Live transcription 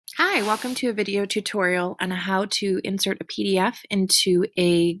Hi, welcome to a video tutorial on how to insert a PDF into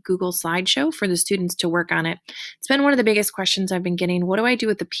a Google slideshow for the students to work on it. It's been one of the biggest questions I've been getting. What do I do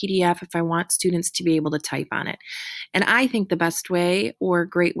with the PDF if I want students to be able to type on it? And I think the best way or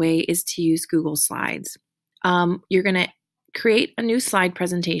great way is to use Google Slides. You're going to create a new slide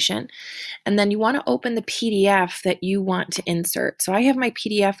presentation, and then you want to open the PDF that you want to insert. So I have my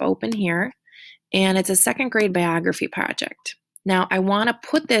PDF open here, and it's a second grade biography project. Now I want to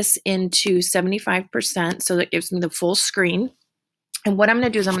put this into 75% so that it gives me the full screen. And what I'm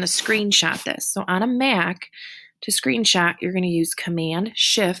going to do is I'm going to screenshot this. So on a Mac, to screenshot, you're going to use Command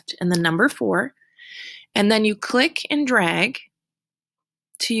Shift and the number 4. And then you click and drag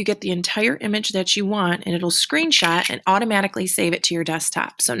till you get the entire image that you want, and it'll screenshot and automatically save it to your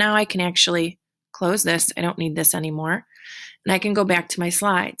desktop. So now I can actually close this. I don't need this anymore. And I can go back to my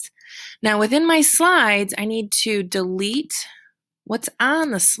slides. Now within my slides, I need to delete what's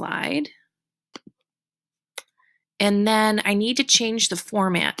on the slide. And then I need to change the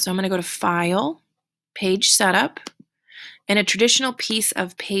format. So I'm going to go to File, Page Setup, and a traditional piece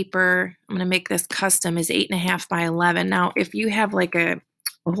of paper, I'm going to make this custom, is 8.5 by 11. Now, if you have like a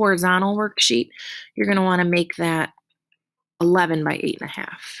horizontal worksheet, you're going to want to make that 11 by 8.5. I'm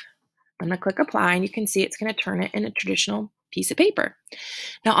going to click Apply, and you can see it's going to turn it in a traditional piece of paper.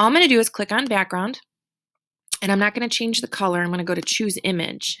 Now, all I'm going to do is click on Background. And I'm not going to change the color. I'm going to go to Choose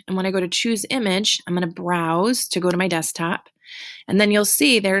Image. And when I go to Choose Image, I'm going to browse to go to my desktop. And then you'll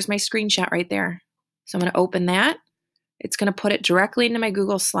see there's my screenshot right there. So I'm going to open that. It's going to put it directly into my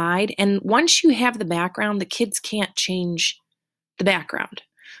Google slide. And once you have the background, the kids can't change the background.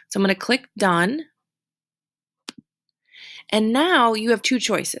 So I'm going to click Done. And now you have two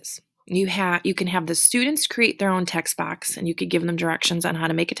choices. You can have the students create their own text box, and you could give them directions on how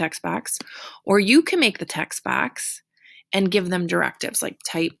to make a text box, or you can make the text box and give them directives like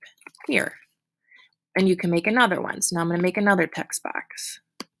type here, and you can make another one. So now I'm going to make another text box.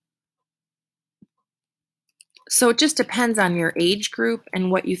 So it just depends on your age group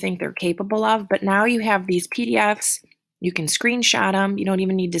and what you think they're capable of, but now you have these PDFs. You can screenshot them. You don't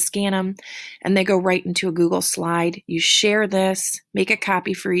even need to scan them. And they go right into a Google slide. You share this, make a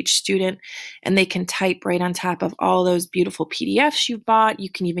copy for each student, and they can type right on top of all those beautiful PDFs you've bought.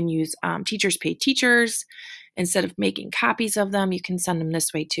 You can even use Teachers Pay Teachers. Instead of making copies of them, you can send them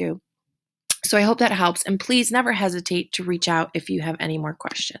this way too. So I hope that helps. And please never hesitate to reach out if you have any more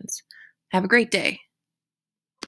questions. Have a great day.